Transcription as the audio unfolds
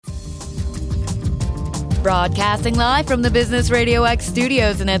Broadcasting live from the Business Radio X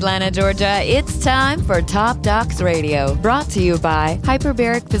studios in Atlanta, Georgia, it's time for Top Docs Radio, brought to you by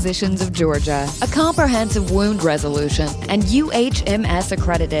Hyperbaric Physicians of Georgia, a comprehensive wound resolution and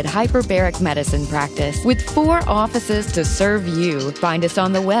UHMS-accredited hyperbaric medicine practice with 4 offices to serve you. Find us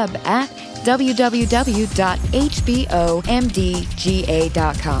on the web at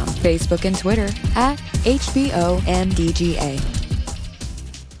www.hbomdga.com, Facebook and Twitter at hbomdga.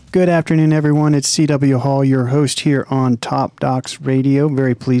 Good afternoon, everyone. It's C.W. Hall, your host here on Top Docs Radio.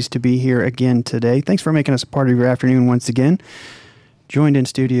 Very pleased to be here again today. Thanks for making us a part of your afternoon once again. Joined in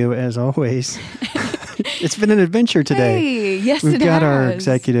studio, as always. It's been an adventure today. Hey, yes, We've got our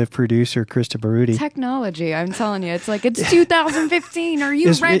executive producer, Krista Baruti. Technology, I'm telling you. It's like, it's 2015. Are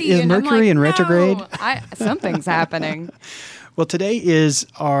you ready? Is Mercury in retrograde? Something's happening. Well, today is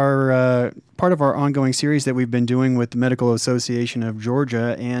our part of our ongoing series that we've been doing with the Medical Association of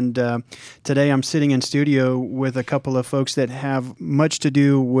Georgia. And today I'm sitting in studio with a couple of folks that have much to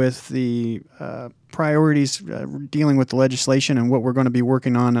do with the priorities dealing with the legislation and what we're going to be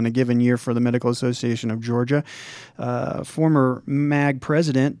working on in a given year for the Medical Association of Georgia. Former MAG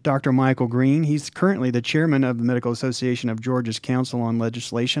president, Dr. Michael Green, he's currently the chairman of the Medical Association of Georgia's Council on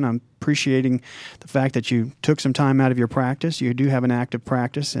Legislation. I'm appreciating the fact that you took some time out of your practice. You do have an active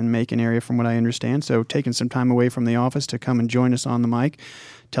practice in Macon area from what I understand, so taking some time away from the office to come and join us on the mic.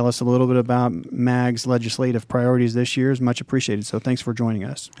 Tell us a little bit about MAG's legislative priorities this year is much appreciated. So thanks for joining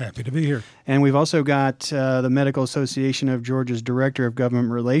us. Happy to be here. And we've also got the Medical Association of Georgia's Director of Government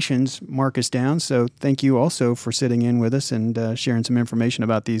Relations, Marcus Downs. So thank you also for sitting in with us and sharing some information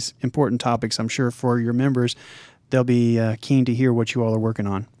about these important topics. I'm sure for your members, they'll be keen to hear what you all are working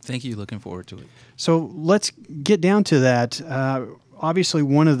on. Thank you. Looking forward to it. So let's get down to that. Obviously,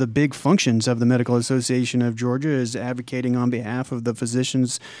 one of the big functions of the Medical Association of Georgia is advocating on behalf of the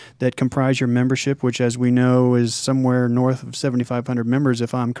physicians that comprise your membership, which, as we know, is somewhere north of 7,500 members,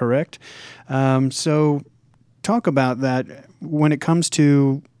 if I'm correct. So talk about that when it comes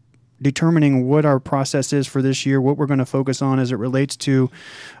to determining what our process is for this year, what we're going to focus on as it relates to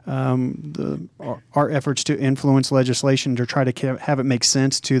our efforts to influence legislation to try to have it make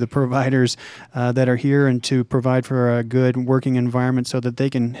sense to the providers that are here and to provide for a good working environment so that they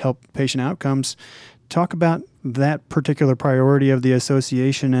can help patient outcomes. Talk about that particular priority of the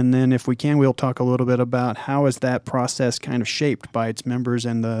association, and then if we can, we'll talk a little bit about how is that process kind of shaped by its members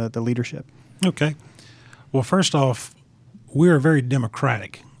and the leadership. Okay. Well, first off, we're a very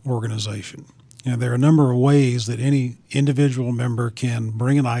democratic organization. And there are a number of ways that any individual member can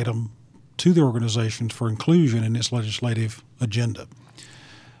bring an item to the organization for inclusion in its legislative agenda.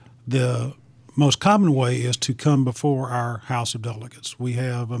 The most common way is to come before our House of Delegates. We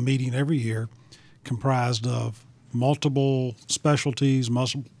have a meeting every year comprised of multiple specialties,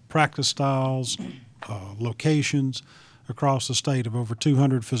 multiple practice styles, locations across the state of over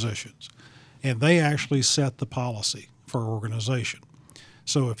 200 physicians. And they actually set the policy for our organization.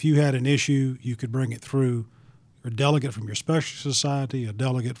 So if you had an issue, you could bring it through a delegate from your specialty society, a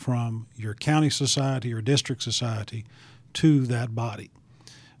delegate from your county society or district society to that body.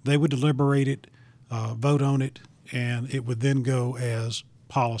 They would deliberate it, vote on it, and it would then go as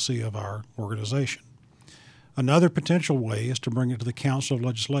policy of our organization. Another potential way is to bring it to the Council of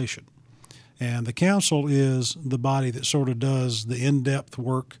Legislation. And the council is the body that sort of does the in-depth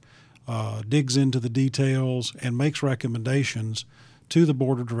work, digs into the details, and makes recommendations to the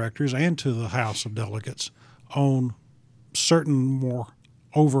Board of Directors and to the House of Delegates on certain more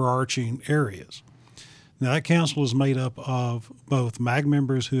overarching areas. Now, that council is made up of both MAG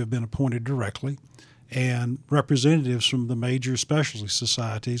members who have been appointed directly and representatives from the major specialty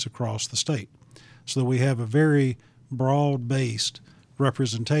societies across the state. So we have a very broad-based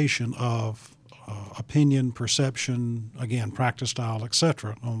representation of opinion, perception, again, practice style,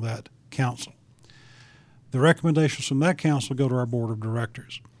 etc. on that council. The recommendations from that council go to our Board of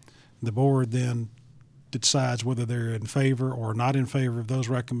Directors. The board then decides whether they're in favor or not in favor of those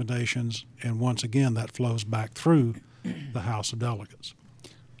recommendations, and once again, that flows back through the House of Delegates.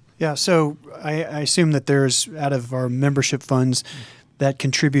 Yeah, so I assume that there's, out of our membership funds, that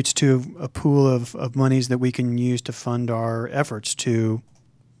contributes to a pool of monies that we can use to fund our efforts to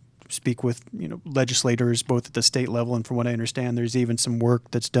speak with legislators both at the state level, and from what I understand, there's even some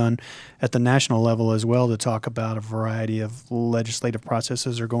work that's done at the national level as well to talk about a variety of legislative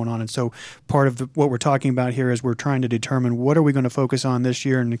processes are going on. And so part of what we're talking about here is we're trying to determine what are we going to focus on this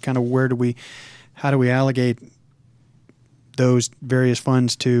year, and kind of how do we allocate those various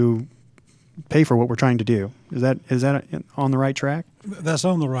funds to pay for what we're trying to do. Is that on the right track? That's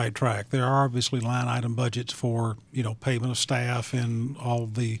on the right track. There are obviously line item budgets for payment of staff and all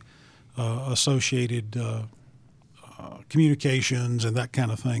of the associated communications and that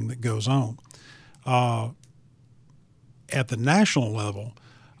kind of thing that goes on. At the national level,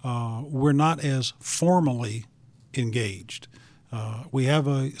 we're not as formally engaged. We have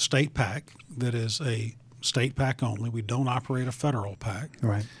a state PAC that is a state PAC only. We don't operate a federal PAC.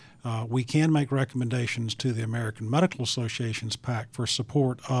 Right. We can make recommendations to the American Medical Association's PAC for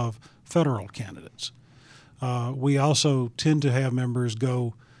support of federal candidates. We also tend to have members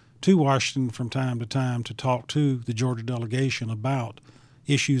go to Washington from time to time to talk to the Georgia delegation about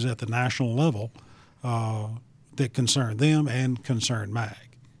issues at the national level that concern them and concern MAG.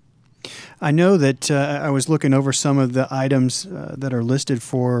 I know that I was looking over some of the items that are listed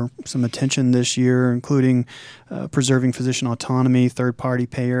for some attention this year, including preserving physician autonomy, third-party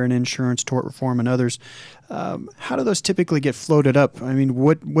payer and insurance, tort reform, and others. How do those typically get floated up? I mean,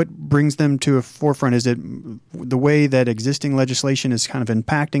 what brings them to a forefront? Is it the way that existing legislation is kind of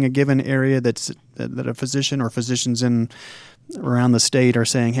impacting a given area that a physician or physicians in around the state are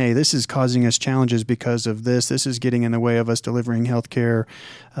saying, hey, this is causing us challenges because of this. This is getting in the way of us delivering health care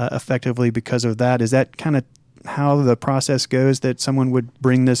effectively because of that. Is that kind of how the process goes, that someone would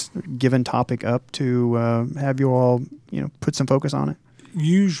bring this given topic up to have you all, put some focus on it?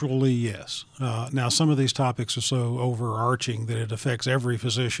 Usually, yes. Now, some of these topics are so overarching that it affects every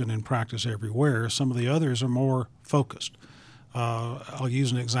physician in practice everywhere. Some of the others are more focused. I'll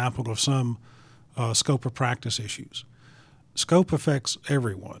use an example of some scope of practice issues. Scope affects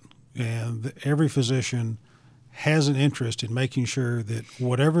everyone, and every physician has an interest in making sure that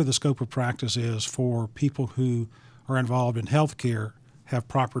whatever the scope of practice is for people who are involved in healthcare have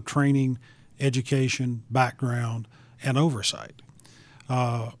proper training, education, background, and oversight.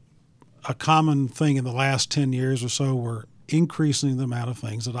 A common thing in the last 10 years or so were increasing the amount of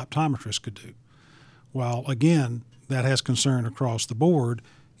things that optometrists could do. While, again, that has concern across the board,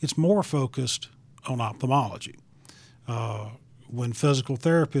 it's more focused on ophthalmology. When physical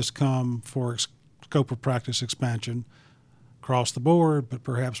therapists come for scope of practice expansion across the board, but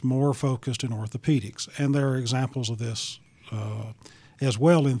perhaps more focused in orthopedics. And there are examples of this as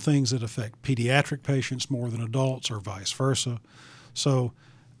well in things that affect pediatric patients more than adults or vice versa. So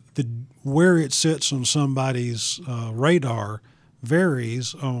where it sits on somebody's radar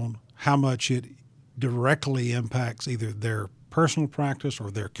varies on how much it directly impacts either their personal practice or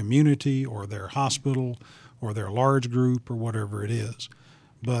their community or their hospital or their large group or whatever it is.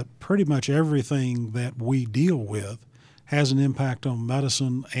 But pretty much everything that we deal with has an impact on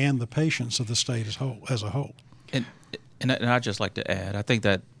medicine and the patients of the state as a whole. And I'd just like to add, I think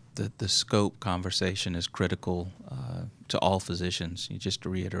that the scope conversation is critical to all physicians, just to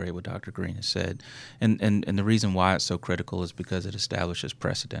reiterate what Dr. Green has said. And the reason why it's so critical is because it establishes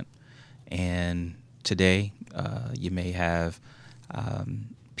precedent. And today you may have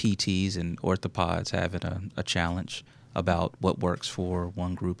PTs and orthopods having a challenge about what works for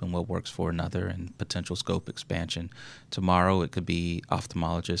one group and what works for another and potential scope expansion. Tomorrow it could be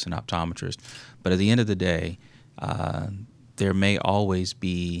ophthalmologists and optometrists. But at the end of the day, there may always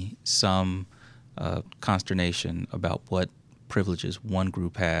be some consternation about what privileges one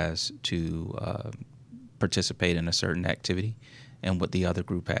group has to participate in a certain activity and what the other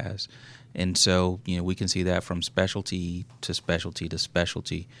group has. And so, we can see that from specialty to specialty to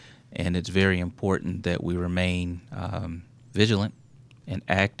specialty. And it's very important that we remain vigilant and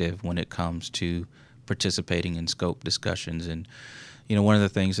active when it comes to participating in scope discussions. And, one of the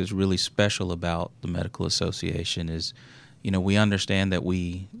things that's really special about the Medical Association is, we understand that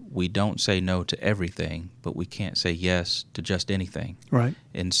we don't say no to everything, but we can't say yes to just anything. Right.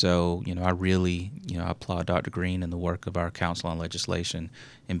 And so, I really, I applaud Dr. Green and the work of our Council on Legislation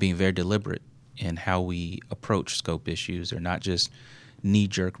in being very deliberate in how we approach scope issues. They're not just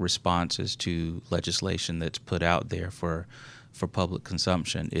knee-jerk responses to legislation that's put out there for public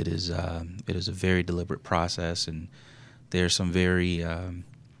consumption. It is a very deliberate process, and there's some very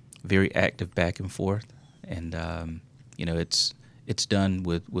active back and forth, and it's done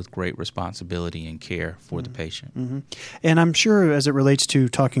with great responsibility and care for the patient. Mm-hmm. And I'm sure as it relates to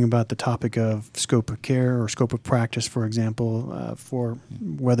talking about the topic of scope of care or scope of practice, for example, for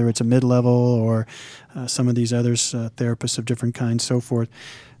whether it's a mid-level or some of these others, therapists of different kinds, so forth,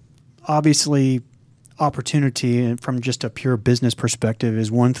 obviously opportunity from just a pure business perspective is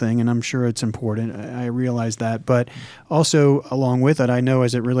one thing, and I'm sure it's important. I realize that. But also along with it, I know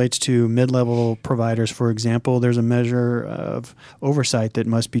as it relates to mid-level providers, for example, there's a measure of oversight that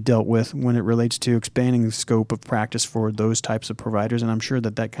must be dealt with when it relates to expanding the scope of practice for those types of providers, and I'm sure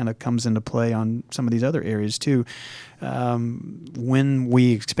that kind of comes into play on some of these other areas too. When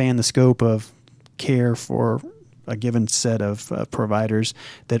we expand the scope of care for a given set of providers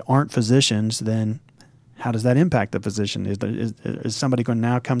that aren't physicians, then how does that impact the physician? Is somebody going to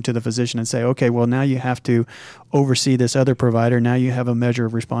now come to the physician and say, okay, well, now you have to oversee this other provider. Now you have a measure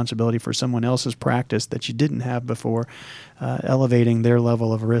of responsibility for someone else's practice that you didn't have before, elevating their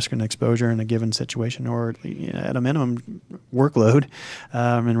level of risk and exposure in a given situation, or at a minimum workload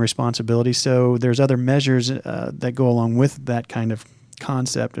and responsibility. So there's other measures that go along with that kind of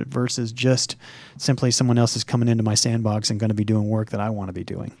concept versus just simply someone else is coming into my sandbox and going to be doing work that I want to be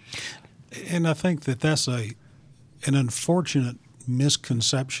doing. And I think that that's an unfortunate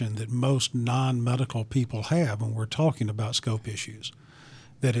misconception that most non-medical people have when we're talking about scope issues,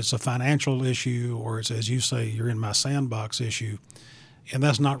 that it's a financial issue or it's, as you say, you're in my sandbox issue. And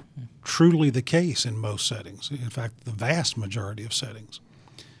that's not truly the case in most settings. In fact, the vast majority of settings.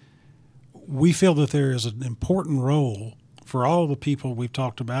 We feel that there is an important role for all the people we've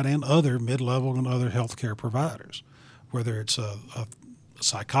talked about and other mid-level and other healthcare providers, whether it's a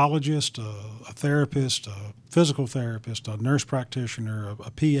psychologist, a therapist, a physical therapist, a nurse practitioner,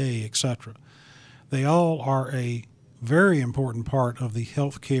 a PA, etc. They all are a very important part of the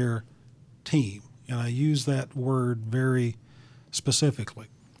healthcare team, and I use that word very specifically.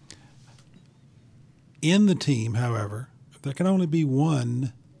 In the team, however, there can only be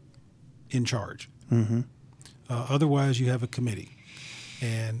one in charge. Mm-hmm. Otherwise, you have a committee.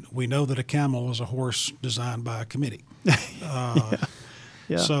 And we know that a camel is a horse designed by a committee.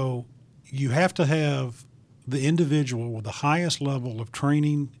 Yeah. So you have to have the individual with the highest level of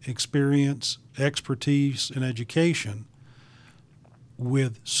training, experience, expertise, and education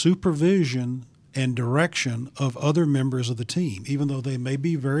with supervision and direction of other members of the team. Even though they may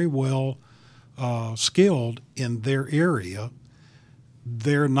be very well skilled in their area,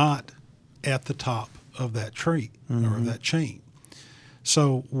 they're not at the top of that tree or of that chain.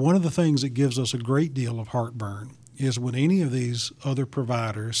 So one of the things that gives us a great deal of heartburn is when any of these other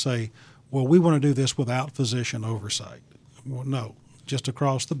providers say, well, we want to do this without physician oversight. Well, no, just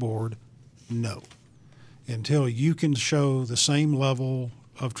across the board, no. Until you can show the same level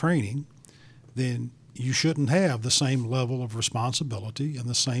of training, then you shouldn't have the same level of responsibility and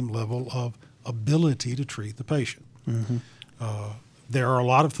the same level of ability to treat the patient. Mm-hmm. There are a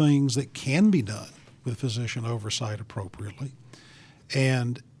lot of things that can be done with physician oversight appropriately.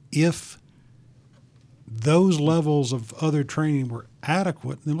 And if those levels of other training were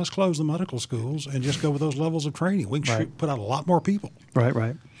adequate, then let's close the medical schools and just go with those levels of training. We can put out a lot more people.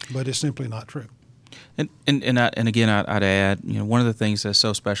 Right. But it's simply not true. And again, I'd add, one of the things that's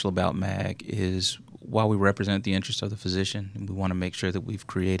so special about MAG is while we represent the interests of the physician, and we want to make sure that we've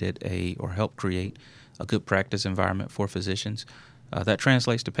created help create a good practice environment for physicians, that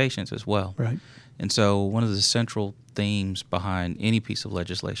translates to patients as well. Right. And so one of the central themes behind any piece of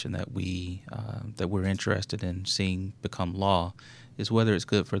legislation that we're interested in seeing become law is whether it's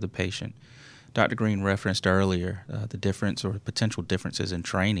good for the patient. Dr. Green referenced earlier the difference or potential differences in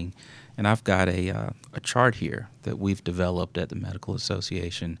training, and I've got a chart here that we've developed at the Medical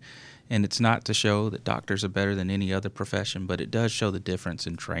Association, and it's not to show that doctors are better than any other profession, but it does show the difference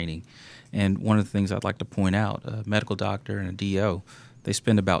in training. And one of the things I'd like to point out, a medical doctor and a DO, they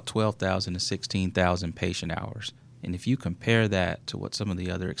spend about 12,000 to 16,000 patient hours. And if you compare that to what some of the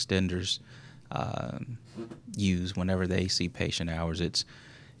other extenders use whenever they see patient hours,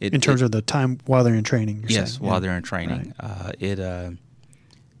 in terms of the time while they're in training. Yes, while they're in training. Right.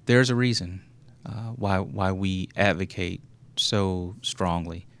 There's a reason why we advocate so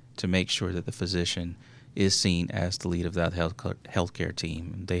strongly to make sure that the physician is seen as the lead of that healthcare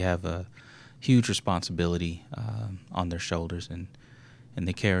team. They have a huge responsibility on their shoulders, and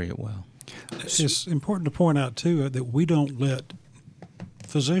they carry it well. It's important to point out, too, that we don't let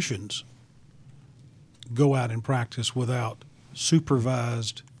physicians go out and practice without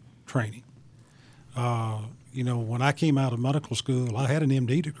supervised training. When I came out of medical school, I had an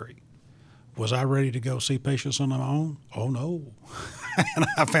MD degree. Was I ready to go see patients on my own? Oh, no. And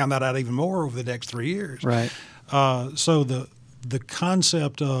I found that out even more over the next 3 years. Right. So the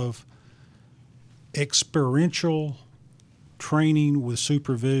concept of experiential training with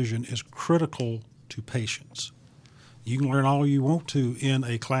supervision is critical to patients. You can learn all you want to in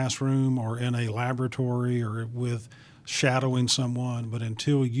a classroom or in a laboratory or with shadowing someone, but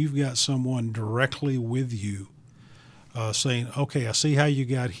until you've got someone directly with you saying, okay, I see how you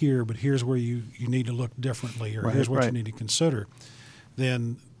got here, but here's where you need to look differently, or here's what you need to consider,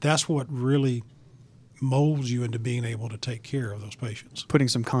 then that's what really molds you into being able to take care of those patients. Putting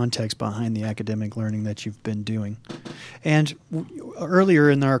some context behind the academic learning that you've been doing. And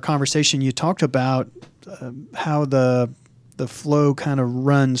earlier in our conversation, you talked about how the the flow kind of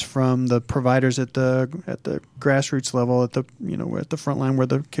runs from the providers at the grassroots level, at the front line where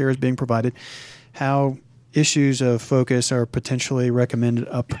the care is being provided, how issues of focus are potentially recommended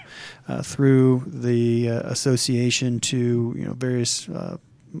up through the association to various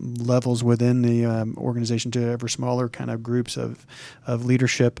levels within the organization to ever smaller kind of groups of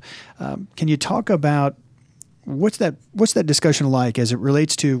leadership. Can you talk about what's that discussion like as it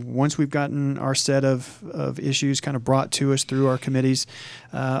relates to once we've gotten our set of issues kind of brought to us through our committees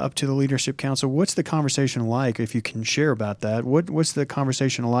up to the Leadership Council? What's the conversation like, if you can share about that? What's the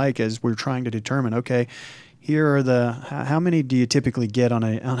conversation like as we're trying to determine, okay, here are how many do you typically get on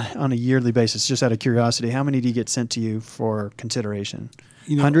a yearly basis? Just out of curiosity, how many do you get sent to you for consideration?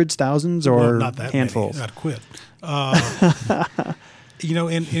 Hundreds, thousands, or not that handfuls? Many. I'd quit.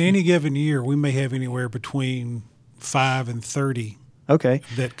 In any given year, we may have anywhere between 5 and 30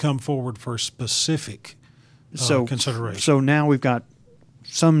 that come forward for specific consideration. So now we've got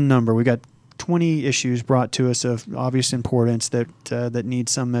some number. We've got 20 issues brought to us of obvious importance that need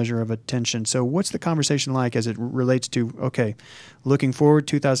some measure of attention. So what's the conversation like as it relates to, okay, looking forward,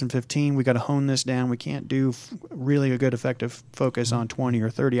 2015, we got to hone this down. We can't do really a good effective focus on 20 or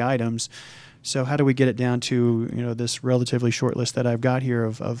 30 items. So how do we get it down to this relatively short list that I've got here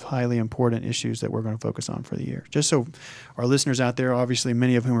of highly important issues that we're going to focus on for the year? Just so our listeners out there, obviously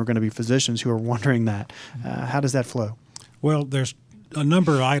many of whom are going to be physicians who are wondering that, how does that flow? Well, there's a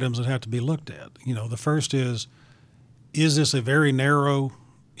number of items that have to be looked at. The first is this a very narrow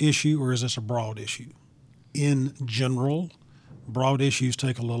issue or is this a broad issue? In general, broad issues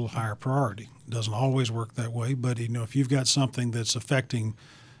take a little higher priority. It doesn't always work that way, but if you've got something that's affecting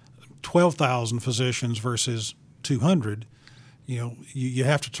 12,000 physicians versus 200, you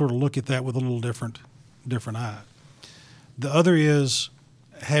have to sort of look at that with a little different eye. The other is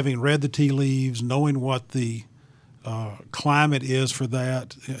having read the tea leaves, knowing what the climate is for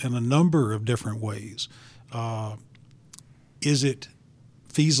that in a number of different ways. Is it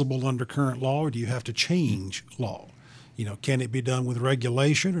feasible under current law, or do you have to change law? Can it be done with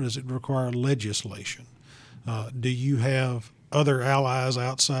regulation, or does it require legislation? Do you have other allies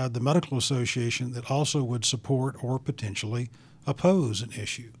outside the medical association that also would support or potentially oppose an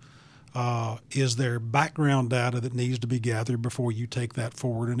issue? Is there background data that needs to be gathered before you take that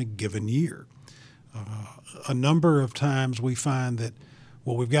forward in a given year? A number of times we find that,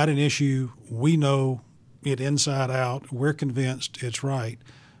 we've got an issue, we know it inside out, we're convinced it's right,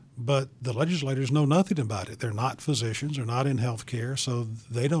 but the legislators know nothing about it. They're not physicians, they're not in healthcare, so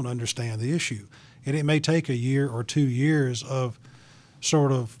they don't understand the issue. And it may take a year or 2 years of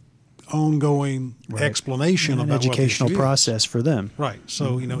sort of ongoing explanation and an about educational what the issue process is. For them. Right.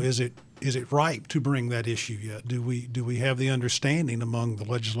 So is it ripe to bring that issue yet? Do we have the understanding among the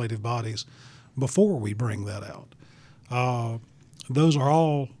legislative bodies before we bring that out? Those are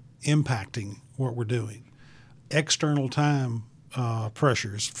all impacting what we're doing. External time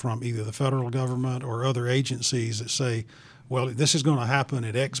pressures from either the federal government or other agencies that say, well, this is going to happen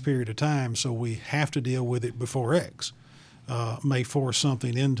at X period of time, so we have to deal with it before X, may force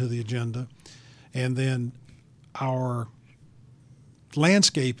something into the agenda. And then our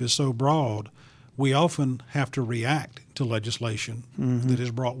landscape is so broad, we often have to react to legislation that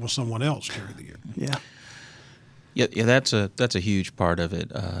is brought with someone else during the year. Yeah, that's a huge part of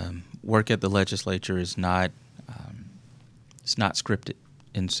it. Work at the legislature is not it's not scripted,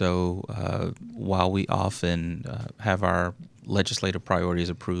 and so while we often have our legislative priorities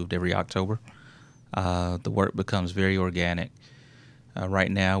approved every October, the work becomes very organic.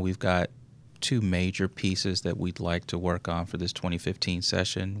 Right now, we've got 2 major pieces that we'd like to work on for this 2015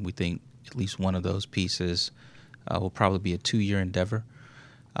 session. We think at least one of those pieces will probably be a 2-year endeavor,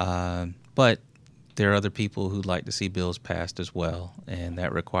 but there are other people who'd like to see bills passed as well, and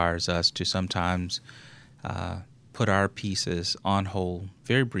that requires us to sometimes put our pieces on hold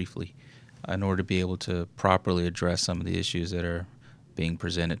very briefly in order to be able to properly address some of the issues that are being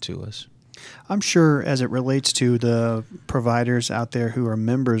presented to us. I'm sure as it relates to the providers out there who are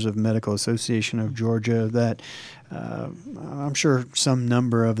members of Medical Association of Georgia that I'm sure some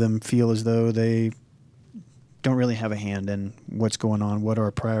number of them feel as though they don't really have a hand in what's going on, what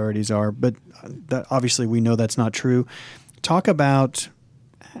our priorities are. But obviously we know that's not true. Talk about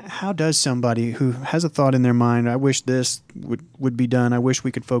how does somebody who has a thought in their mind, I wish this would be done, I wish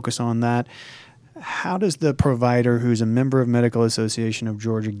we could focus on that, how does the provider who's a member of Medical Association of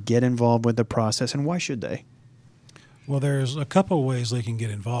Georgia get involved with the process, and why should they? Well, there's a couple of ways they can get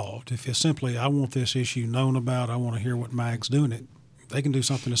involved. If it's simply, I want this issue known about, I want to hear what MAG's doing it, they can do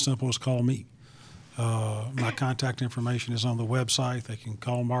something as simple as call me. My contact information is on the website. They can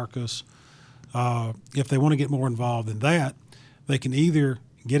call Marcus. If they want to get more involved in that, They can either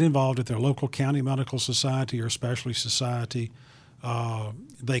get involved at their local county medical society or specialty society.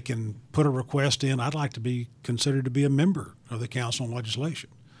 They can put a request in, I'd like to be considered to be a member of the Council on Legislation.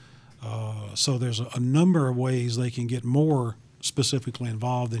 So there's a number of ways they can get more specifically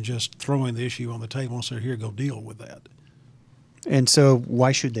involved than just throwing the issue on the table and say, here, go deal with that. And so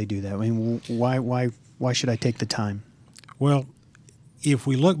why should they do that? I mean, why should I take the time? Well, if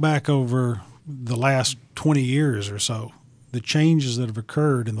we look back over the last 20 years or so, the changes that have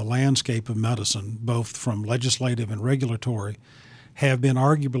occurred in the landscape of medicine, both from legislative and regulatory, have been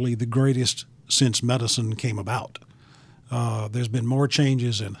arguably the greatest since medicine came about. There's been more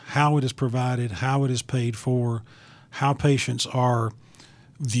changes in how it is provided, how it is paid for, how patients are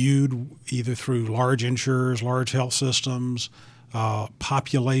viewed either through large insurers, large health systems.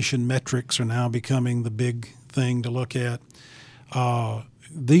 Population metrics are now becoming the big thing to look at.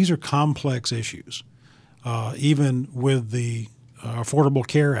 These are complex issues. Even with the Affordable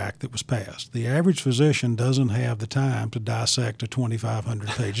Care Act that was passed, the average physician doesn't have the time to dissect a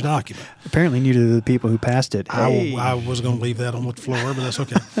 2,500-page document. Apparently neither do the people who passed it. Hey. I was going to leave that on the floor, but that's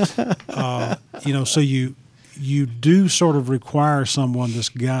okay. So you do sort of require someone that's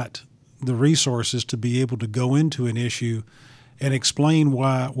got the resources to be able to go into an issue and explain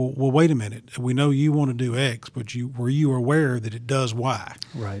why. Well, wait a minute. We know you want to do X, but were you aware that it does Y?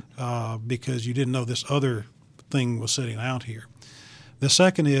 Right. Because you didn't know this other thing was sitting out here. The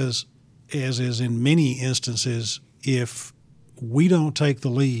second is, as is in many instances, if we don't take the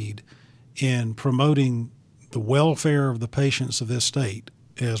lead in promoting the welfare of the patients of this state,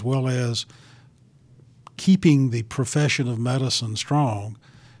 as well as keeping the profession of medicine strong,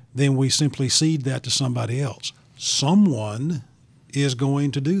 then we simply cede that to somebody else. Someone is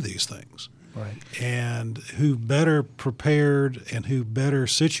going to do these things. Right. And who better prepared and who better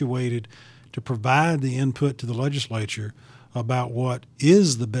situated to provide the input to the legislature about what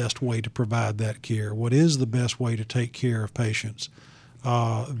is the best way to provide that care, what is the best way to take care of patients,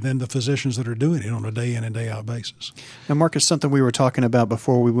 than the physicians that are doing it on a day in and day out basis. Now, Marcus, something we were talking about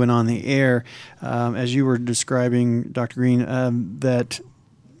before we went on the air, as you were describing, Dr. Green, that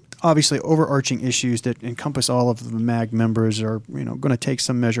obviously overarching issues that encompass all of the MAG members are going to take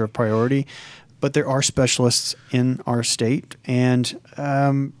some measure of priority, but there are specialists in our state, and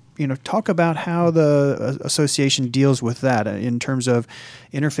talk about how the association deals with that in terms of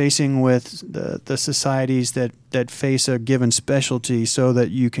interfacing with the societies that face a given specialty so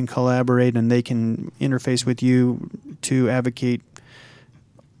that you can collaborate and they can interface with you to advocate,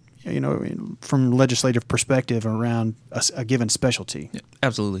 from legislative perspective around a given specialty. Yeah,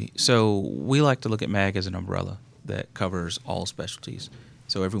 absolutely. So we like to look at MAG as an umbrella that covers all specialties.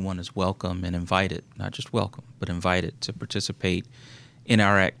 So everyone is welcome and invited, not just welcome, but invited to participate in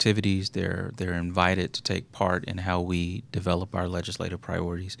our activities. They're invited to take part in how we develop our legislative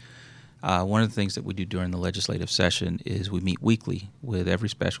priorities. One of the things that we do during the legislative session is we meet weekly with every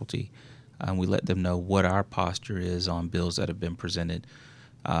specialty. We let them know what our posture is on bills that have been presented.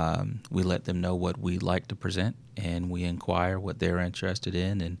 We let them know what we like to present, and we inquire what they're interested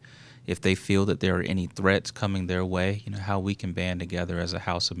in, and if they feel that there are any threats coming their way, how we can band together as a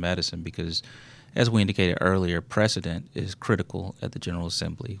House of Medicine, because as we indicated earlier, precedent is critical at the General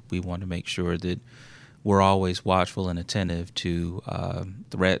Assembly. We want to make sure that we're always watchful and attentive to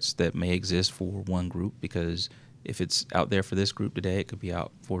threats that may exist for one group, because if it's out there for this group today, it could be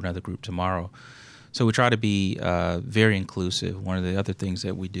out for another group tomorrow. So we try to be very inclusive. One of the other things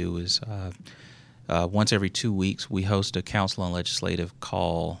that we do is once every 2 weeks, we host a council on legislative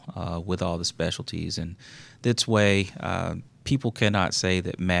call with all the specialties. And this way, people cannot say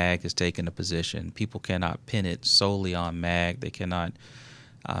that MAG has taken a position. People cannot pin it solely on MAG. They cannot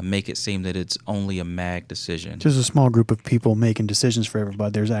make it seem that it's only a MAG decision. Just a small group of people making decisions for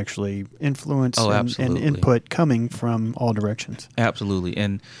everybody. There's actually influence and input coming from all directions. Absolutely.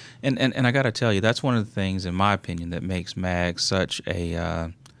 And I got to tell you, that's one of the things, in my opinion, that makes MAG such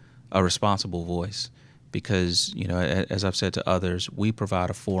a responsible voice, because, as I've said to others, we provide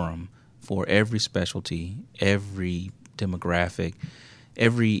a forum for every specialty, every demographic,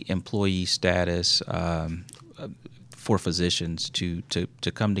 every employee status, for physicians to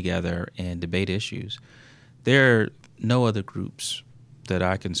come together and debate issues. There are no other groups that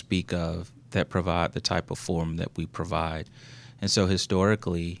I can speak of that provide the type of forum that we provide. And so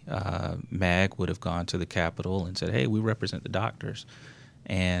historically, MAG would have gone to the Capitol and said, hey, we represent the doctors.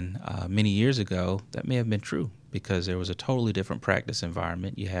 And many years ago, that may have been true, because there was a totally different practice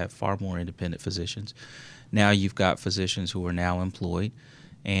environment. You have far more independent physicians. Now you've got physicians who are now employed,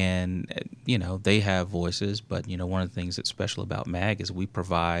 and they have voices. But one of the things that's special about MAG is we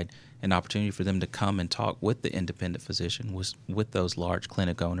provide an opportunity for them to come and talk with the independent physician, with those large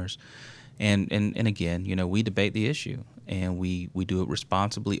clinic owners. And again, we debate the issue, and we do it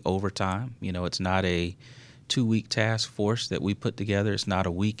responsibly over time. It's not a 2-week task force that we put together. It's not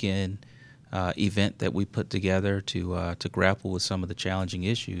a weekend event that we put together to grapple with some of the challenging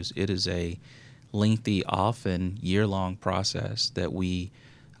issues. It is a lengthy, often year-long process that we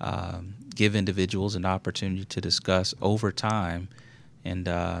give individuals an opportunity to discuss over time, and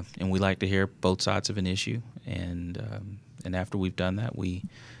we like to hear both sides of an issue. And after we've done that, we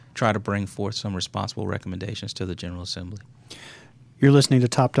try to bring forth some responsible recommendations to the General Assembly. You're listening to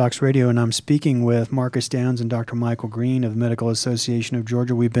Top Docs Radio, and I'm speaking with Marcus Downs and Dr. Michael Green of the Medical Association of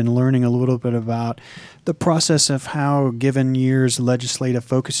Georgia. We've been learning a little bit about the process of how given years' legislative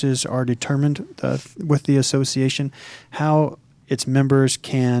focuses are determined with the association, how its members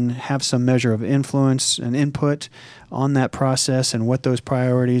can have some measure of influence and input on that process and what those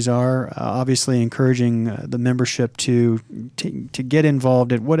priorities are. Obviously encouraging the membership to get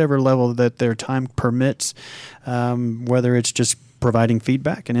involved at whatever level that their time permits, whether it's just providing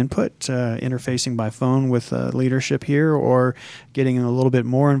feedback and input, interfacing by phone with leadership here, or getting a little bit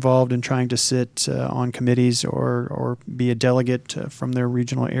more involved in trying to sit on committees or be a delegate from their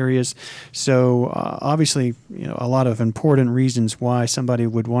regional areas. So obviously, a lot of important reasons why somebody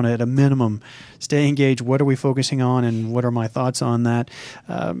would want to, at a minimum, stay engaged. What are we focusing on, and what are my thoughts on that?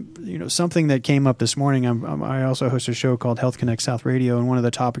 Something that came up this morning, I also host a show called Health Connect South Radio, and one of the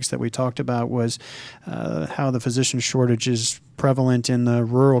topics that we talked about was how the physician shortage is prevalent in the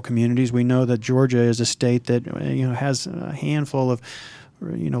rural communities. We know that Georgia is a state that has a handful of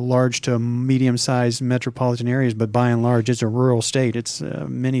large to medium-sized metropolitan areas, but by and large, it's a rural state. It's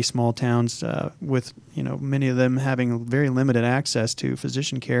many small towns with many of them having very limited access to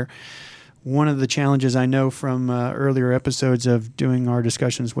physician care. One of the challenges I know from earlier episodes of doing our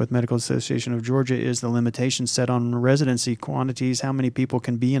discussions with Medical Association of Georgia is the limitations set on residency quantities, how many people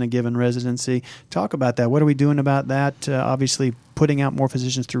can be in a given residency. Talk about that. What are we doing about that? Obviously, putting out more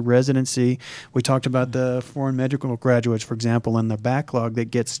physicians through residency. We talked about the foreign medical graduates, for example, and the backlog that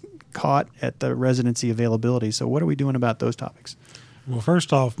gets caught at the residency availability. So what are we doing about those topics? Well,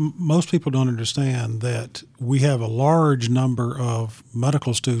 first off, most people don't understand that we have a large number of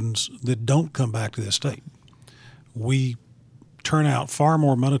medical students that don't come back to this state. We turn out far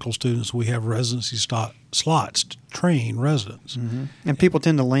more medical students. We have residency slots to train residents. Mm-hmm. And people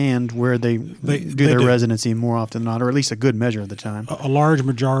tend to land where they do their residency more often than not, or at least a good measure of the time. A large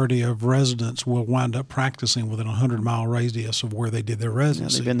majority of residents will wind up practicing within a 100-mile radius of where they did their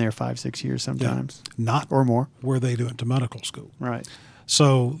residency. Yeah, they've been there 5-6 years sometimes. Yeah, not or more. Where they went to medical school. Right.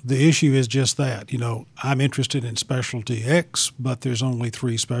 So the issue is just that, I'm interested in specialty X, but there's only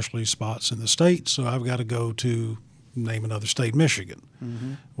 3 specialty spots in the state, so I've got to go to, name another state, Michigan.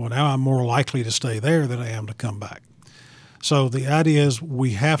 Mm-hmm. Well, now I'm more likely to stay there than I am to come back. So the idea is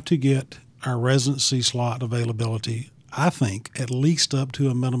we have to get our residency slot availability, I think, at least up to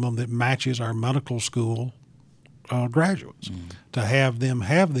a minimum that matches our medical school graduates, to have them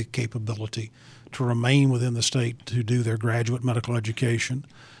have the capability to remain within the state to do their graduate medical education,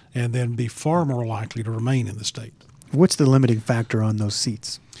 and then be far more likely to remain in the state. What's the limiting factor on those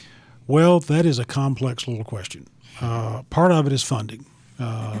seats? Well, that is a complex little question. Part of it is funding.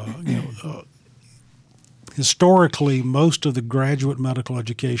 Historically, most of the graduate medical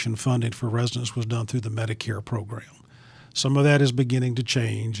education funding for residents was done through the Medicare program. Some of that is beginning to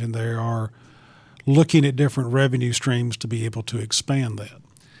change, and they are looking at different revenue streams to be able to expand that.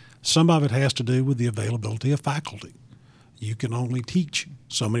 Some of it has to do with the availability of faculty. You can only teach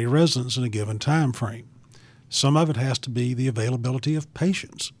so many residents in a given time frame. Some of it has to be the availability of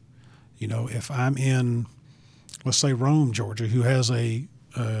patients. If I'm in, let's say, Rome, Georgia, who has a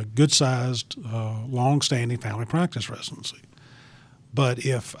good-sized, long-standing family practice residency, but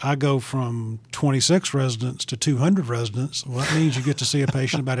if I go from 26 residents to 200 residents, well, that means you get to see a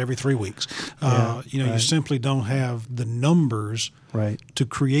patient about every 3 weeks. You simply don't have the numbers to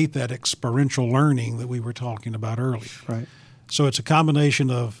create that experiential learning that we were talking about earlier. Right. So it's a combination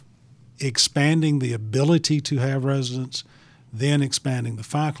of expanding the ability to have residents, then expanding the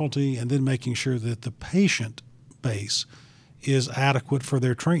faculty, and then making sure that the patient base is adequate for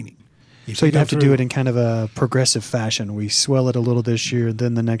their training. So you'd have to do it in kind of a progressive fashion. We swell it a little this year,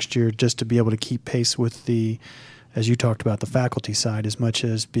 then the next year, just to be able to keep pace with the, as you talked about, the faculty side, as much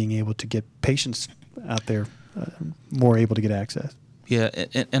as being able to get patients out there more able to get access. Yeah,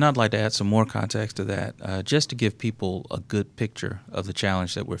 and I'd like to add some more context to that, just to give people a good picture of the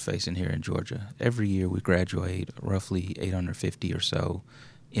challenge that we're facing here in Georgia. Every year we graduate roughly 850 or so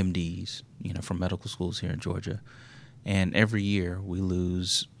MDs, from medical schools here in Georgia. And every year we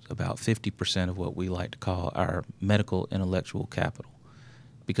lose about 50% of what we like to call our medical intellectual capital,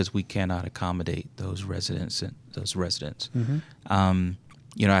 because we cannot accommodate those residents. Mm-hmm.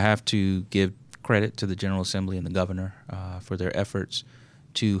 I have to give credit to the General Assembly and the governor for their efforts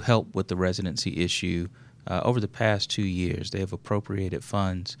to help with the residency issue over the past 2 years. They have appropriated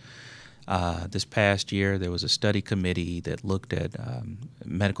funds. This past year, there was a study committee that looked at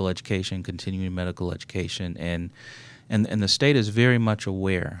medical education, continuing medical education, and the state is very much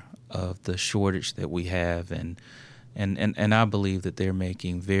aware of the shortage that we have, and I believe that they're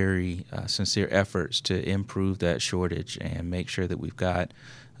making very sincere efforts to improve that shortage and make sure that we've got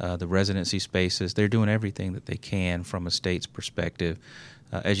the residency spaces. They're doing everything that they can from a state's perspective.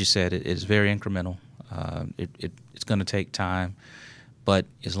 As you said, it is very incremental. It's going to take time. But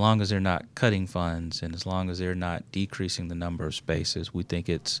as long as they're not cutting funds and as long as they're not decreasing the number of spaces, we think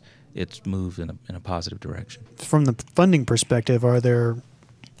it's moved in a positive direction. From the funding perspective, are there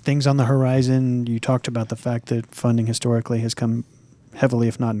things on the horizon? You talked about the fact that funding historically has come heavily,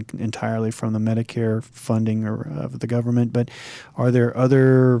 if not entirely, from the Medicare funding of the government. But are there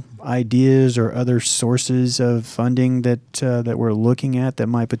other ideas or other sources of funding that we're looking at that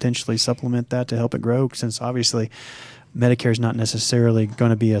might potentially supplement that to help it grow? Since obviously Medicare is not necessarily going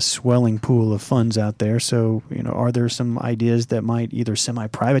to be a swelling pool of funds out there. So, are there some ideas that might either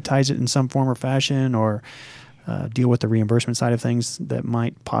semi-privatize it in some form or fashion, or deal with the reimbursement side of things that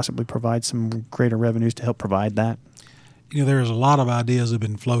might possibly provide some greater revenues to help provide that? There's a lot of ideas that have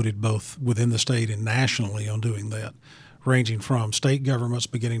been floated both within the state and nationally on doing that, ranging from state governments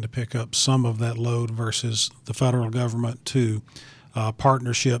beginning to pick up some of that load versus the federal government to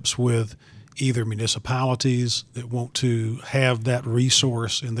partnerships with either municipalities that want to have that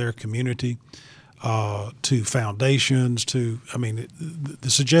resource in their community, to foundations, the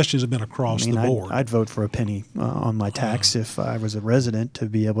suggestions have been across the board. I'd vote for a penny on my tax if I was a resident to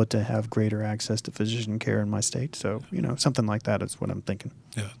be able to have greater access to physician care in my state. So, something like that is what I'm thinking.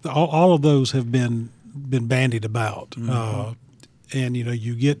 Yeah, all of those have been bandied about. Mm-hmm. And,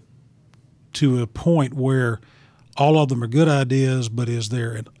 you get to a point where all of them are good ideas, but is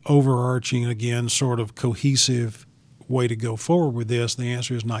there an overarching, again, sort of cohesive way to go forward with this? The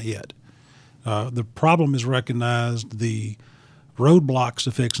answer is not yet. The problem is recognized. The roadblocks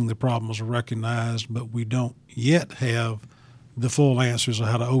to fixing the problems are recognized, but we don't yet have the full answers of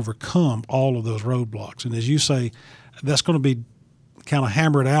how to overcome all of those roadblocks. And as you say, that's going to be kind of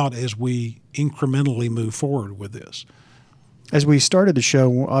hammered out as we incrementally move forward with this. As we started the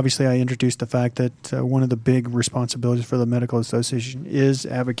show, obviously I introduced the fact that one of the big responsibilities for the Medical Association is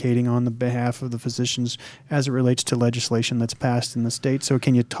advocating on the behalf of the physicians as it relates to legislation that's passed in the state. So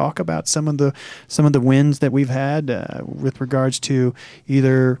can you talk about some of the wins that we've had with regards to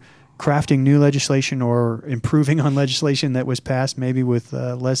either crafting new legislation or improving on legislation that was passed, maybe with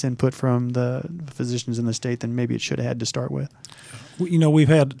less input from the physicians in the state than maybe it should have had to start with? We've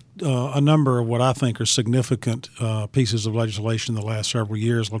had a number of what I think are significant pieces of legislation in the last several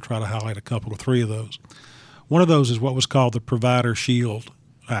years. I'll try to highlight a couple or three of those. One of those is what was called the Provider Shield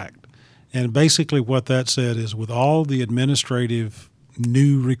Act. And basically what that said is, with all the administrative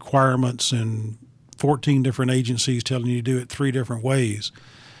new requirements and 14 different agencies telling you to do it 3 different ways,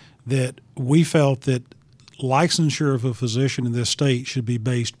 that we felt that licensure of a physician in this state should be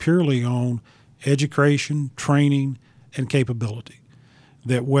based purely on education, training, and capability.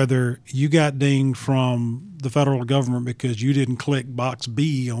 That whether you got dinged from the federal government because you didn't click box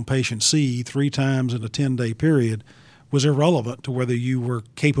B on patient C 3 times in a 10-day period was irrelevant to whether you were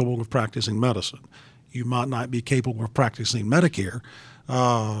capable of practicing medicine. You might not be capable of practicing Medicare.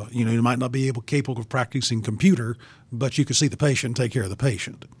 You might not be capable of practicing computer, but you could see the patient and take care of the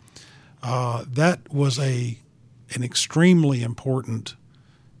patient. That was an extremely important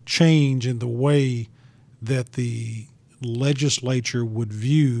change in the way that the legislature would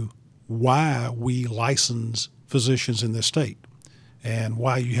view why we license physicians in this state and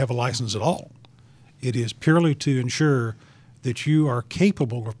why you have a license at all. It is purely to ensure that you are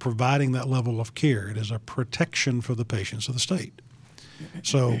capable of providing that level of care. It is a protection for the patients of the state.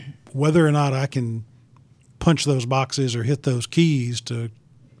 So whether or not I can punch those boxes or hit those keys to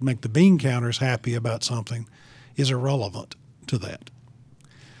make the bean counters happy about something is irrelevant to that.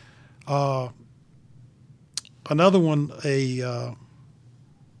 Another one,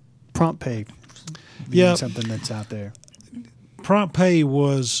 prompt pay. Yeah, something that's out there. Prompt pay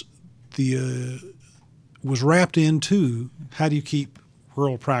was wrapped into how do you keep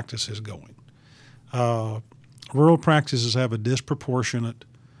rural practices going. Rural practices have a disproportionate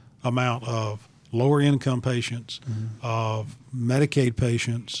amount of lower income patients, mm-hmm. of Medicaid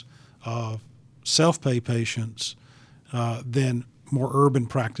patients, of self-pay patients than more urban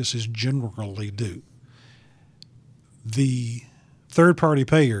practices generally do. The third-party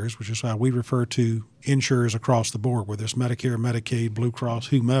payers, which is how we refer to insurers across the board, whether it's Medicare, Medicaid, Blue Cross,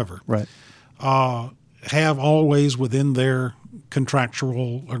 whomever, Right. have always within their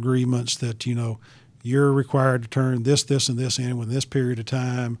contractual agreements that, you're required to turn this, and this in within this period of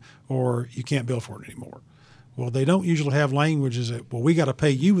time, or you can't bill for it anymore. Well, they don't usually have languages that, we got to pay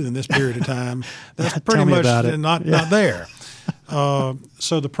you within this period of time. That's pretty much not there.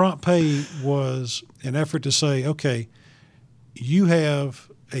 So the prompt pay was an effort to say, okay, you have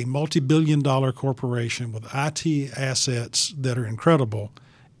a multi-billion-dollar corporation with IT assets that are incredible,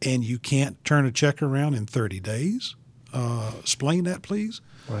 and you can't turn a check around in 30 days? Explain that, please.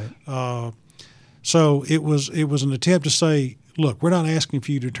 Right. So it was an attempt to say, look, we're not asking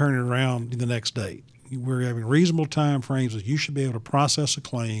for you to turn it around the next day. We're having reasonable time frames that you should be able to process a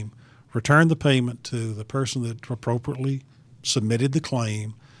claim, return the payment to the person that appropriately submitted the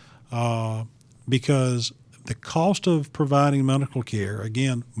claim, because the cost of providing medical care,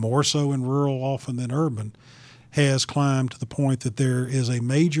 again, more so in rural often than urban, has climbed to the point that there is a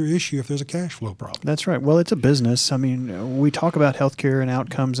major issue if there's a cash flow problem. That's right. Well, it's a business. I mean, we talk about healthcare and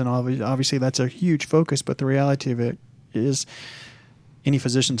outcomes, and obviously that's a huge focus, but the reality of it is any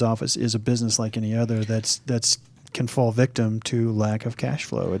physician's office is a business like any other that's can fall victim to lack of cash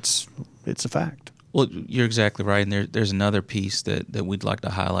flow. It's a fact. Well, you're exactly right. And there's another piece that we'd like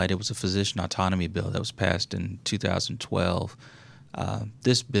to highlight. It was a physician autonomy bill that was passed in 2012.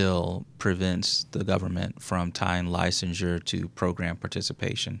 This bill prevents the government from tying licensure to program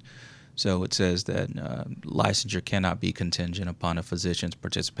participation. So it says that licensure cannot be contingent upon a physician's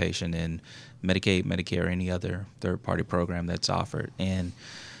participation in Medicaid, Medicare, or any other third-party program that's offered. And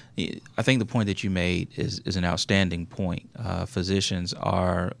I think the point that you made is an outstanding point. Physicians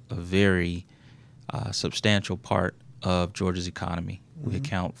are a very substantial part of Georgia's economy. We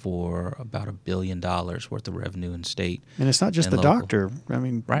account for about $1 billion worth of revenue in state. And it's not just the local. doctor. I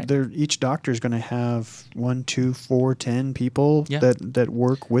mean, right. Each doctor is going to have 1, 2, 4, 10 people that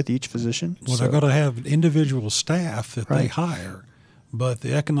work with each physician. Well, they're going to have individual staff that they Right. hire, but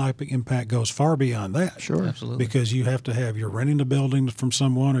the economic impact goes far beyond that. Sure. Absolutely. Because you have to have, you're renting a building from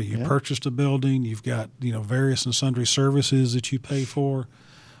someone, or you purchased a building, you've got various and sundry services that you pay for.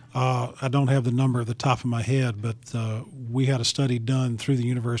 I don't have the number at the top of my head, but we had a study done through the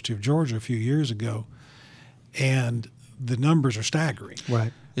University of Georgia a few years ago, and the numbers are staggering.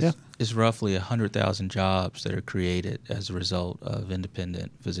 Right. It's roughly 100,000 jobs that are created as a result of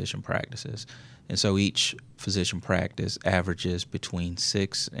independent physician practices. And so each physician practice averages between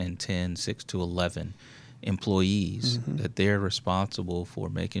 6 to 11 employees that they're responsible for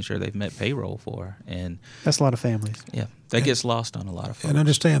making sure they've met payroll for. And That's a lot of families. that gets lost on a lot of folks. And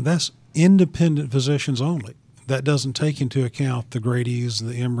understand, that's independent physicians only. That doesn't take into account the Grady's,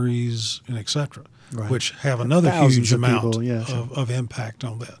 the Emorys, and et cetera, Right. which have another Thousands huge of amount people, yeah, sure. of impact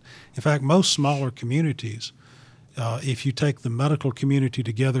on that. In fact, most smaller communities, if you take the medical community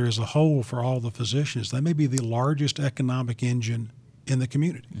together as a whole for all the physicians, they may be the largest economic engine in the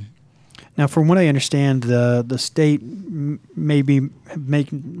community. Now, from what I understand, the state may be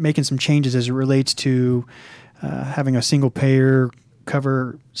making some changes as it relates to having a single payer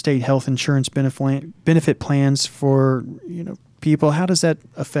cover state health insurance benefit plans for people. How does that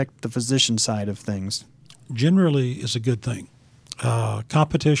affect the physician side of things? Generally, it's a good thing.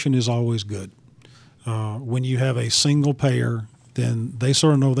 Competition is always good. When you have a single payer, then they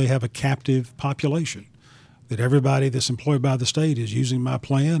sort of know they have a captive population, that everybody that's employed by the state is using my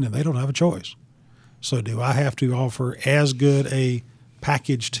plan and they don't have a choice. So do I have to offer as good a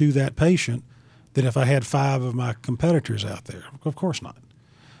package to that patient than if I had 5 of my competitors out there? Of course not.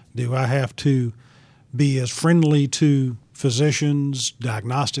 Do I have to be as friendly to physicians,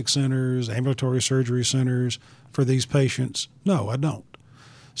 diagnostic centers, ambulatory surgery centers for these patients? No, I don't.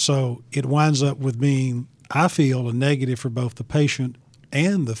 So it winds up with being, I feel, a negative for both the patient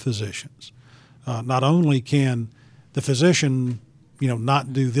and the physicians. Not only can the physician,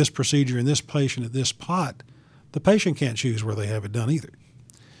 not do this procedure in this patient at this spot, the patient can't choose where they have it done either.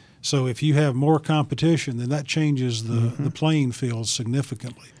 So if you have more competition, then that changes the playing field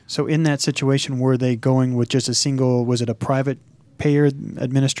significantly. So in that situation, were they going with just a single, was it a private payer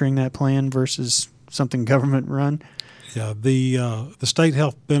administering that plan versus something government run? Yeah, the state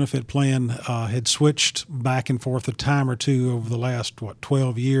health benefit plan had switched back and forth a time or two over the last,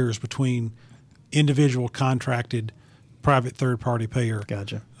 12 years between individual contracted private third-party payer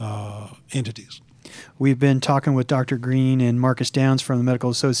Gotcha. Entities. We've been talking with Dr. Green and Marcus Downs from the Medical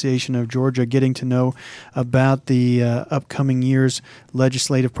Association of Georgia, getting to know about the upcoming year's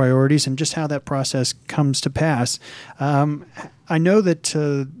legislative priorities and just how that process comes to pass. I know that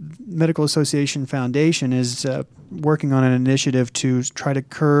Medical Association Foundation is working on an initiative to try to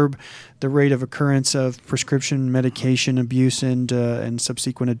curb the rate of occurrence of prescription medication abuse and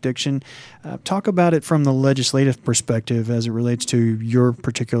subsequent addiction. Talk about it from the legislative perspective as it relates to your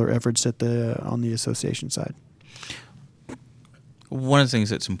particular efforts on the association side. One of the things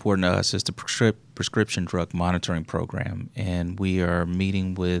that's important to us is the prescription drug monitoring program, and we are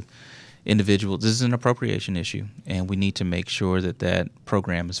meeting with individuals. This is an appropriation issue, and we need to make sure that that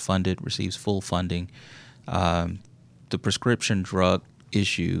program is funded, receives full funding. The prescription drug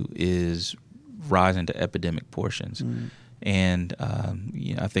issue is rising to epidemic portions. And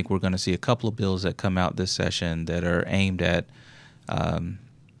I think we're going to see a couple of bills that come out this session that are aimed at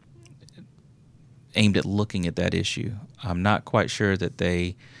looking at that issue. I'm not quite sure that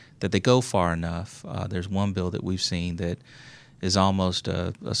they go far enough. There's one bill that we've seen that is almost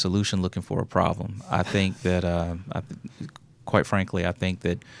a solution looking for a problem. I think that, quite frankly, I think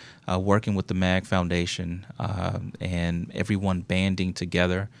that working with the MAG Foundation and everyone banding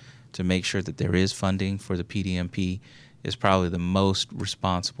together to make sure that there is funding for the PDMP is probably the most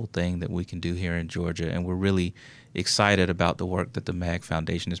responsible thing that we can do here in Georgia. And we're really excited about the work that the MAG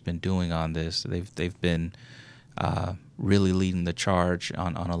Foundation has been doing on this. They've been really leading the charge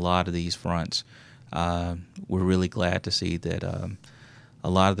on a lot of these fronts. We're really glad to see that a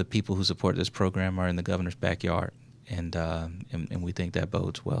lot of the people who support this program are in the governor's backyard, and we think that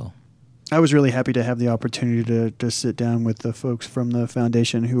bodes well. I was really happy to have the opportunity to sit down with the folks from the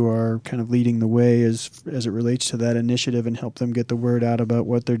foundation who are kind of leading the way as it relates to that initiative and help them get the word out about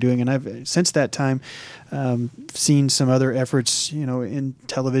what they're doing. And I've, since that time, seen some other efforts, in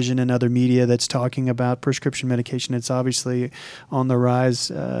television and other media that's talking about prescription medication. It's obviously on the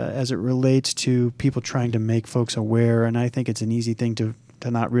rise as it relates to people trying to make folks aware. And I think it's an easy thing to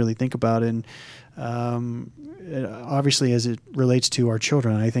not really think about. And obviously, as it relates to our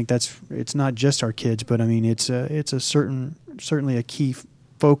children, I think it's not just our kids, but I mean it's certainly a key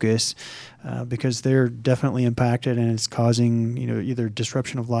focus because they're definitely impacted, and it's causing either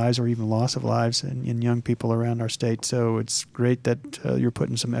disruption of lives or even loss of lives in young people around our state. So it's great that you're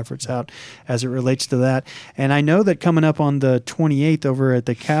putting some efforts out as it relates to that. And I know that coming up on the 28th over at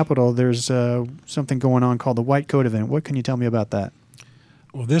the Capitol, there's something going on called the White Coat event. What can you tell me about that?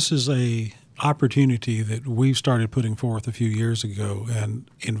 Well, this is a opportunity that we've started putting forth a few years ago and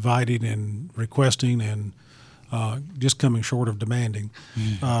inviting and requesting and just coming short of demanding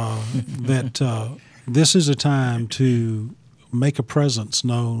that this is a time to make a presence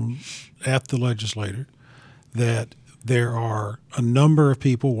known at the legislature, that there are a number of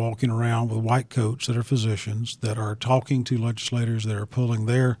people walking around with white coats that are physicians that are talking to legislators, that are pulling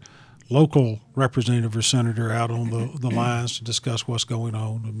their local representative or senator out on the lines to discuss what's going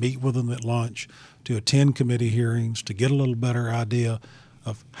on, to meet with them at lunch, to attend committee hearings, to get a little better idea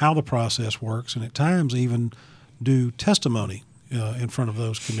of how the process works, and at times even do testimony in front of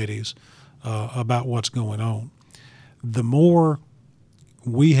those committees about what's going on. The more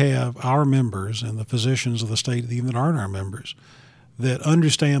we have our members and the physicians of the state, even that aren't our members, that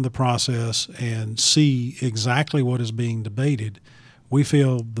understand the process and see exactly what is being debated, we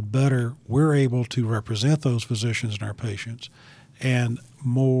feel the better we're able to represent those physicians and our patients, and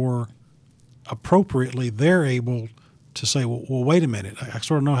more appropriately they're able to say, well, wait a minute, I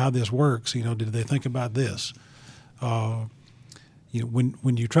sort of know how this works. Did they think about this?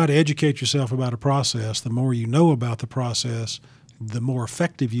 When you try to educate yourself about a process, the more you know about the process, the more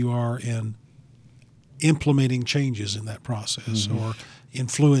effective you are in implementing changes in that process or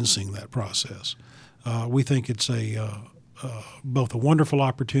influencing that process. We think it's both a wonderful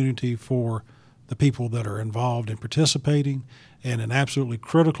opportunity for the people that are involved in participating and an absolutely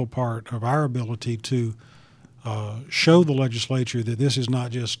critical part of our ability to show the legislature that this is not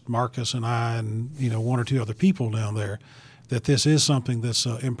just Marcus and I and one or two other people down there, that this is something that's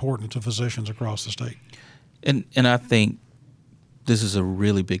important to physicians across the state. And I think this is a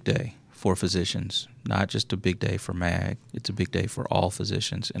really big day for physicians, not just a big day for MAG. It's a big day for all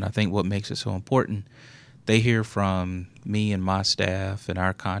physicians. And I think what makes it so important, they hear from me and my staff and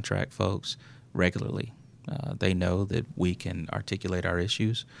our contract folks regularly. They know that we can articulate our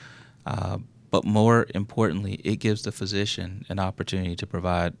issues. But more importantly, it gives the physician an opportunity to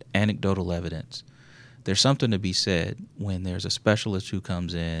provide anecdotal evidence. There's something to be said when there's a specialist who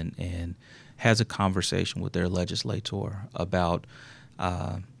comes in and has a conversation with their legislator about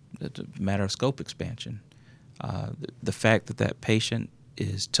the matter of scope expansion. The fact that that patient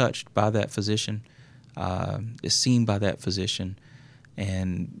is touched by that physician, is seen by that physician,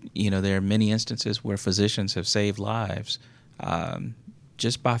 and there are many instances where physicians have saved lives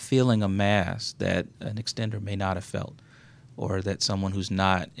just by feeling a mass that an extender may not have felt. or that someone who's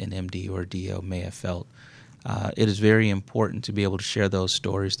not an MD or DO may have felt. It is very important to be able to share those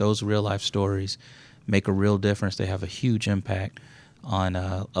stories. Those real-life stories make a real difference. They have a huge impact on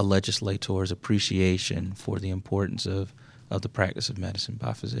a legislator's appreciation for the importance of the practice of medicine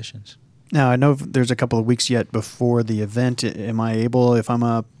by physicians. Now, I know there's a couple of weeks yet before the event. Am I able, if I'm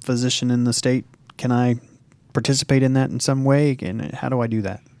a physician in the state, can I participate in that in some way? And how do I do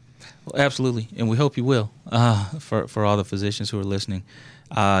that? Well, absolutely, and we hope you will. For all the physicians who are listening,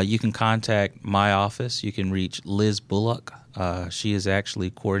 you can contact my office. You can reach Liz Bullock. She is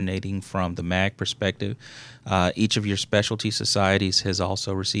actually coordinating from the MAG perspective. Each of your specialty societies has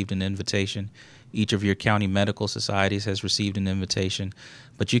also received an invitation. Each of your county medical societies has received an invitation.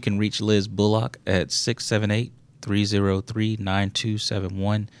 But you can reach Liz Bullock at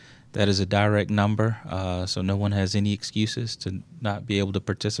 678-303-9271. That is a direct number, so no one has any excuses to not be able to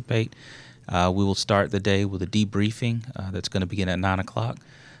participate. We will start the day with a debriefing that's going to begin at 9 o'clock.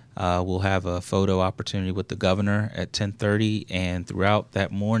 We'll have a photo opportunity with the governor at 10:30, and throughout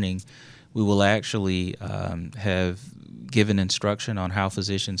that morning, we will actually have given instruction on how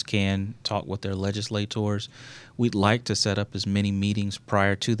physicians can talk with their legislators. We'd like to set up as many meetings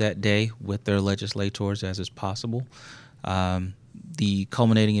prior to that day with their legislators as is possible. The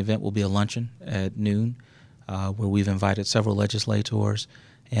culminating event will be a luncheon at noon where we've invited several legislators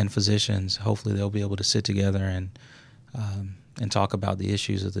and physicians. Hopefully they'll be able to sit together and talk about the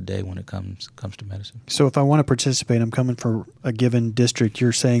issues of the day when it comes to medicine. So if I want to participate, I'm coming for a given district.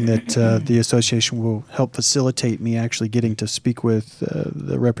 You're saying that the association will help facilitate me actually getting to speak with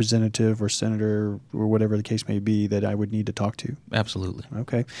the representative or senator or whatever the case may be that I would need to talk to? Absolutely.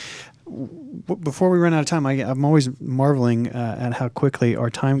 Okay. Before we run out of time, I'm always marveling at how quickly our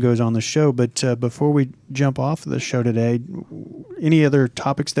time goes on the show. But before we jump off the show today, any other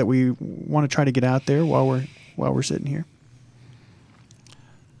topics that we want to try to get out there while we're sitting here?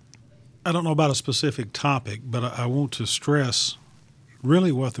 I don't know about a specific topic, but I want to stress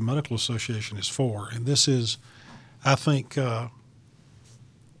really what the Medical Association is for. And this is, I think,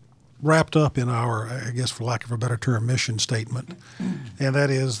 wrapped up in our, I guess for lack of a better term, mission statement. And that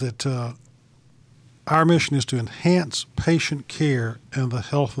is that our mission is to enhance patient care and the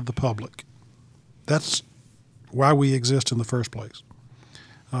health of the public. That's why we exist in the first place.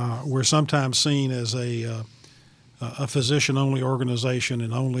 We're sometimes seen as a physician-only organization,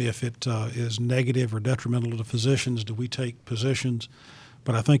 and only if it is negative or detrimental to physicians do we take positions.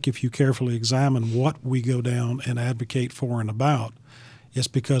 But I think if you carefully examine what we go down and advocate for and about, it's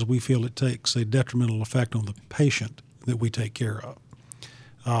because we feel it takes a detrimental effect on the patient that we take care of.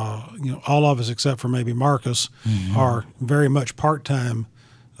 All of us except for maybe Marcus are very much part-time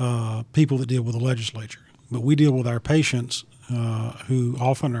people that deal with the legislature. But we deal with our patients who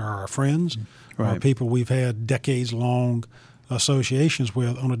often are our friends, right, or people we've had decades-long associations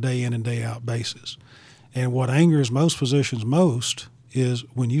with on a day-in and day-out basis. And what angers most physicians most is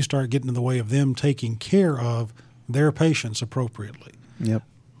when you start getting in the way of them taking care of their patients appropriately. Yep.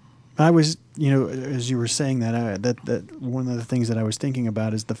 I was, as you were saying that, that one of the things that I was thinking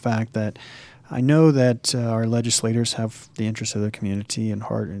about is the fact that I know that our legislators have the interests of the community in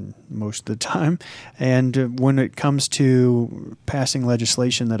heart and most of the time. And when it comes to passing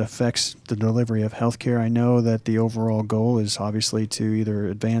legislation that affects the delivery of health care, I know that the overall goal is obviously to either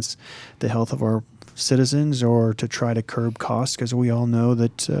advance the health of our citizens or to try to curb costs, because we all know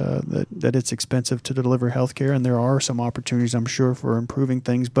that it's expensive to deliver health care, and there are some opportunities, I'm sure, for improving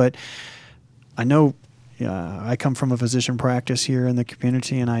things. But I know I come from a physician practice here in the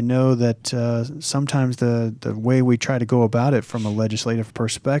community, and I know that sometimes the way we try to go about it from a legislative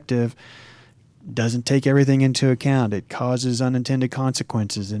perspective doesn't take everything into account. It causes unintended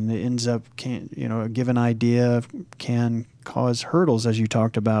consequences, and it ends up, a given idea can cause hurdles, as you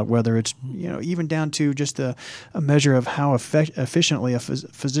talked about, whether it's, even down to just a measure of how efficiently a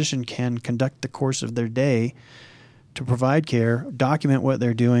physician can conduct the course of their day to provide care, document what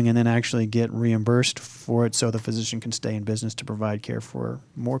they're doing, and then actually get reimbursed for it so the physician can stay in business to provide care for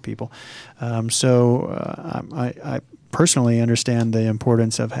more people. I personally understand the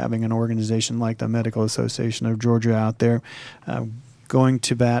importance of having an organization like the Medical Association of Georgia out there going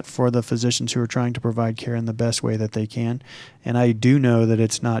to bat for the physicians who are trying to provide care in the best way that they can. And I do know that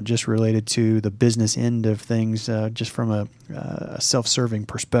it's not just related to the business end of things, just from a self-serving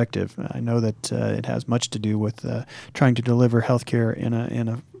perspective. I know that it has much to do with trying to deliver health care in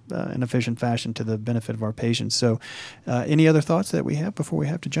an efficient fashion to the benefit of our patients. So any other thoughts that we have before we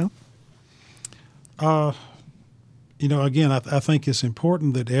have to jump? Again, I think it's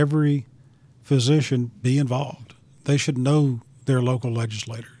important that every physician be involved. They should know their local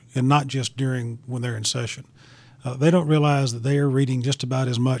legislator, and not just when they're in session. They don't realize that they are reading just about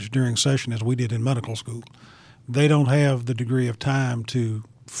as much during session as we did in medical school. They don't have the degree of time to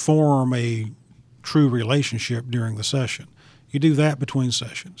form a true relationship during the session. You do that between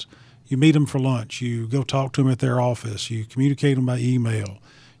sessions. You meet them for lunch. You go talk to them at their office. You communicate them by email.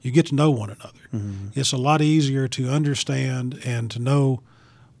 You get to know one another. Mm-hmm. It's a lot easier to understand and to know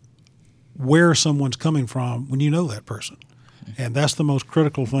where someone's coming from when you know that person. And that's the most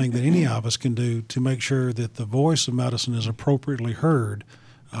critical thing that any of us can do to make sure that the voice of medicine is appropriately heard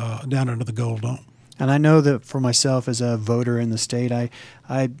down under the Gold Dome. And I know that for myself as a voter in the state,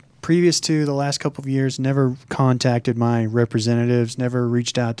 I previous to the last couple of years, never contacted my representatives, never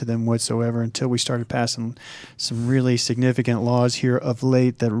reached out to them whatsoever until we started passing some really significant laws here of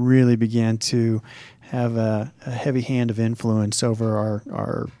late that really began to have a heavy hand of influence over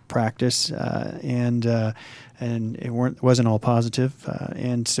our practice, and it wasn't all positive.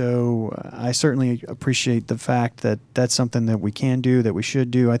 And so I certainly appreciate the fact that that's something that we can do, that we should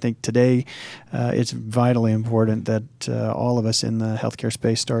do. I think today it's vitally important that all of us in the healthcare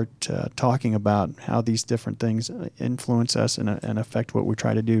space start talking about how these different things influence us and affect what we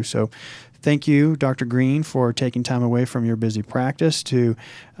try to do. So thank you, Dr. Green, for taking time away from your busy practice to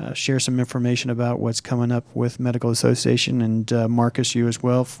share some information about what's coming up with Medical Association, and Marcus, you as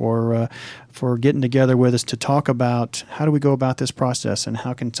well, for getting together with us to talk about how do we go about this process and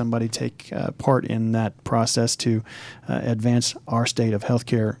how can somebody take part in that process to advance our state of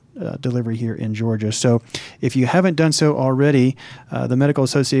healthcare delivery here in Georgia. So if you haven't done so already, the Medical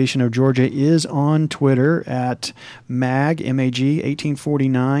Association of Georgia is on Twitter at MAG, M-A-G,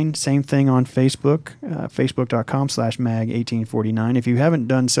 1849. Same thing on Facebook, facebook.com/MAG 1849. If you haven't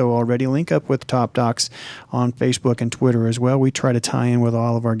done so already, link up with Top Docs on Facebook and Twitter as well. We try to tie in with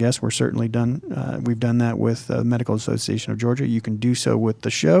all of our guests. We've done that with the Medical Association of Georgia. You can do so with the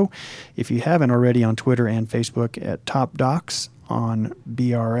show. If you haven't already, on Twitter and Facebook at Top Docs on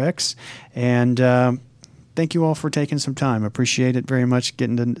BRX. And thank you all for taking some time. Appreciate it very much,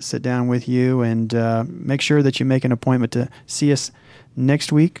 getting to sit down with you, and make sure that you make an appointment to see us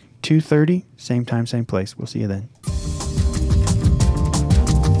next week, 2:30, same time, same place. We'll see you then.